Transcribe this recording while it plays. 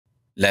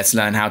Let's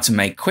learn how to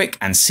make quick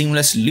and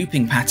seamless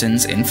looping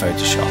patterns in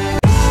Photoshop.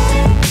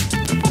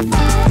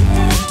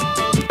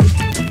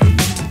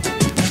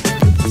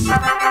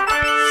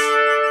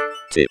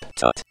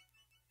 TipTut.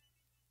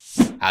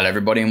 Hello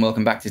everybody and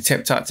welcome back to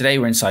TipTut. Today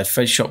we're inside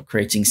Photoshop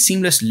creating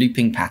seamless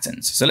looping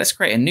patterns. So let's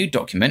create a new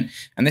document,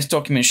 and this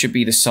document should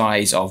be the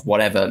size of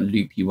whatever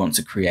loop you want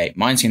to create.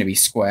 Mine's going to be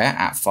square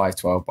at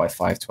 512 by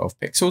 512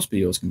 pixels, but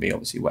yours can be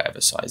obviously whatever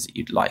size that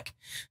you'd like.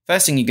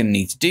 First thing you're going to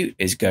need to do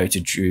is go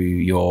to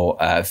your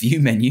view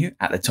menu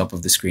at the top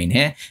of the screen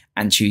here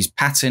and choose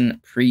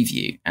pattern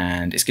preview.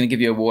 And it's going to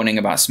give you a warning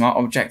about smart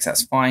objects.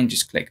 That's fine.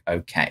 Just click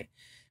OK.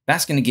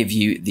 That's going to give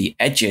you the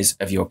edges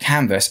of your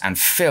canvas and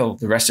fill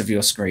the rest of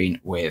your screen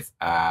with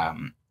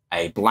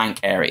a blank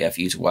area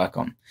for you to work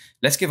on.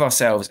 Let's give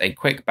ourselves a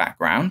quick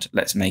background.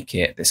 Let's make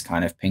it this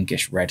kind of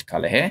pinkish red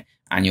color here,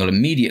 and you'll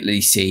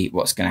immediately see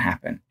what's going to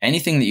happen.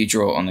 Anything that you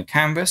draw on the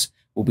canvas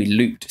will be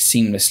looped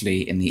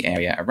seamlessly in the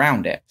area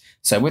around it.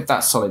 So with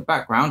that solid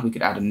background, we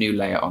could add a new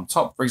layer on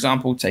top, for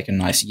example, take a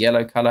nice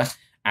yellow color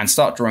and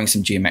start drawing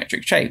some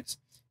geometric shapes.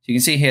 So you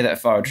can see here that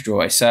if I were to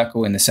draw a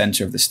circle in the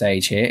center of the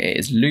stage here, it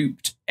is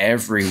looped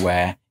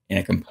everywhere in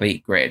a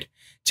complete grid.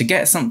 To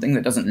get something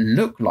that doesn't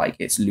look like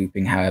it's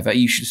looping, however,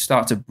 you should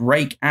start to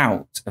break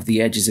out of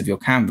the edges of your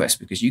canvas,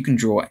 because you can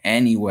draw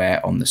anywhere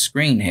on the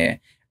screen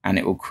here and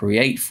it will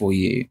create for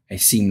you a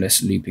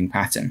seamless looping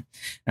pattern.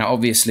 Now,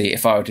 obviously,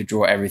 if I were to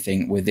draw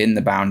everything within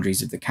the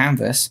boundaries of the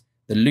canvas,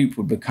 the loop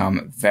would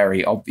become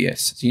very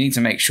obvious. So you need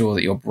to make sure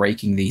that you're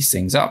breaking these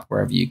things up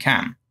wherever you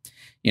can.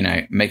 You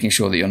know, making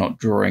sure that you're not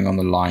drawing on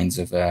the lines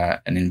of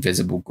an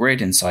invisible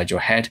grid inside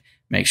your head.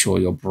 Make sure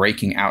you're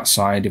breaking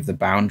outside of the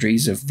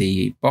boundaries of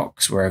the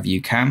box wherever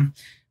you can.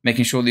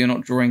 Making sure that you're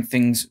not drawing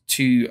things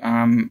too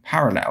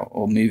parallel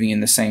or moving in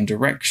the same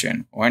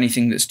direction, or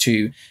anything that's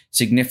too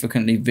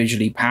significantly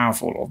visually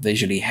powerful or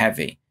visually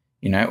heavy.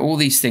 You know, all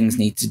these things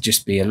need to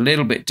just be a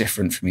little bit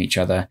different from each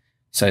other,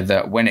 so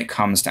that when it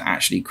comes to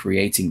actually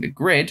creating the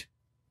grid,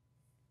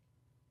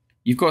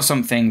 you've got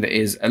something that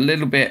is a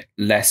little bit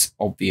less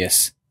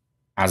obvious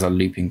as a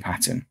looping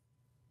pattern.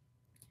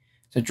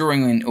 So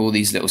drawing in all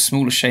these little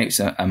smaller shapes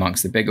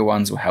amongst the bigger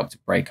ones will help to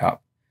break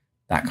up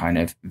that kind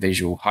of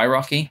visual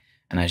hierarchy.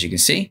 And as you can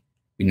see,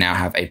 we now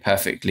have a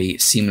perfectly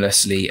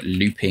seamlessly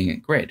looping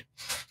grid.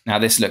 Now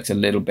this looks a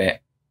little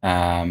bit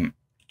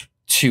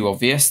too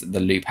obvious that the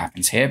loop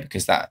happens here,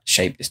 because that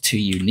shape is too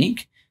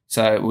unique.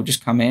 So we'll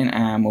just come in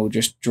and we'll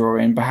just draw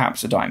in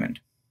perhaps a diamond.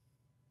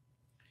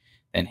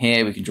 Then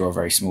here we can draw a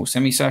very small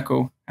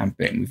semicircle, and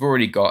boom, we've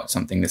already got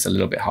something that's a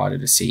little bit harder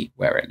to see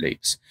where it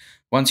loops.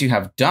 Once you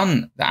have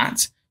done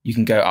that, you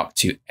can go up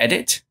to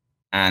Edit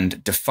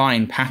and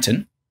Define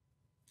Pattern.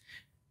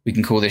 We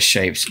can call this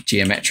shapes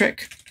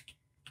geometric.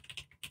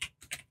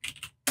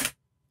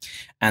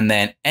 And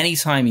then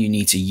anytime you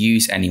need to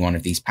use any one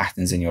of these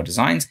patterns in your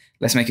designs,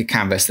 let's make a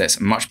canvas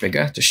that's much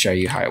bigger to show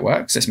you how it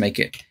works. Let's make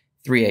it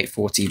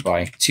 3840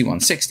 by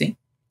 2160.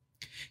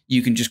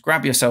 You can just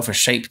grab yourself a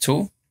shape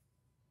tool,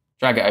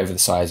 drag it over the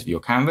size of your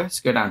canvas,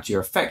 go down to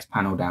your effects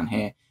panel down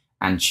here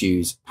and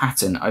choose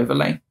pattern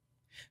overlay.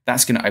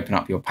 That's going to open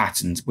up your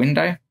patterns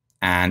window.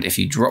 And if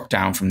you drop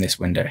down from this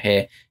window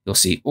here, you'll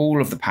see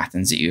all of the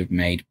patterns that you've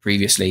made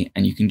previously,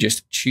 and you can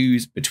just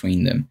choose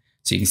between them.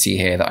 So you can see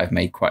here that I've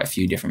made quite a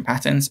few different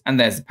patterns, and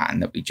there's the pattern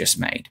that we just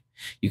made.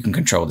 You can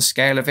control the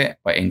scale of it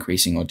by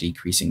increasing or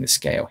decreasing the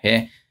scale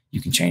here.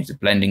 You can change the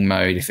blending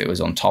mode if it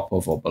was on top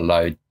of or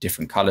below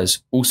different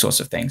colors, all sorts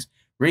of things.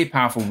 Really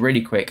powerful,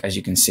 really quick, as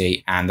you can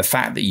see. And the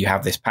fact that you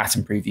have this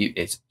pattern preview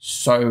is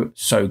so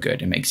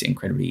good. It makes it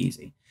incredibly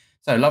easy.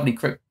 So lovely,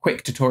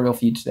 quick tutorial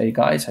for you today,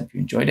 guys. Hope you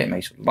enjoyed it.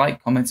 Make sure to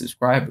like, comment,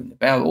 subscribe, ring the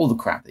bell, all the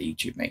crap that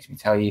YouTube makes me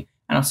tell you.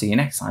 And I'll see you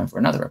next time for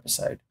another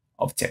episode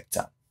of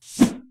TipTut.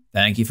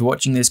 Thank you for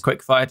watching this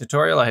quick fire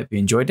tutorial. I hope you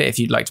enjoyed it. If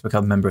you'd like to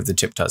become a member of the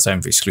TipTut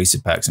Zone for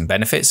exclusive perks and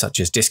benefits,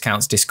 such as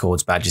discounts,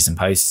 discords, badges and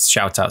posts,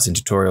 shoutouts in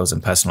tutorials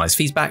and personalized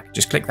feedback,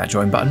 just click that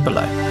join button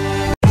below.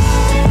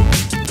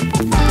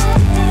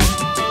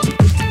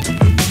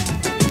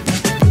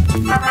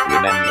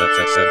 Remember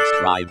to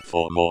subscribe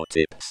for more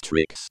tips,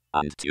 tricks,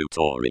 and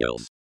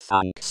tutorials.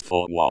 Thanks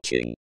for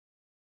watching.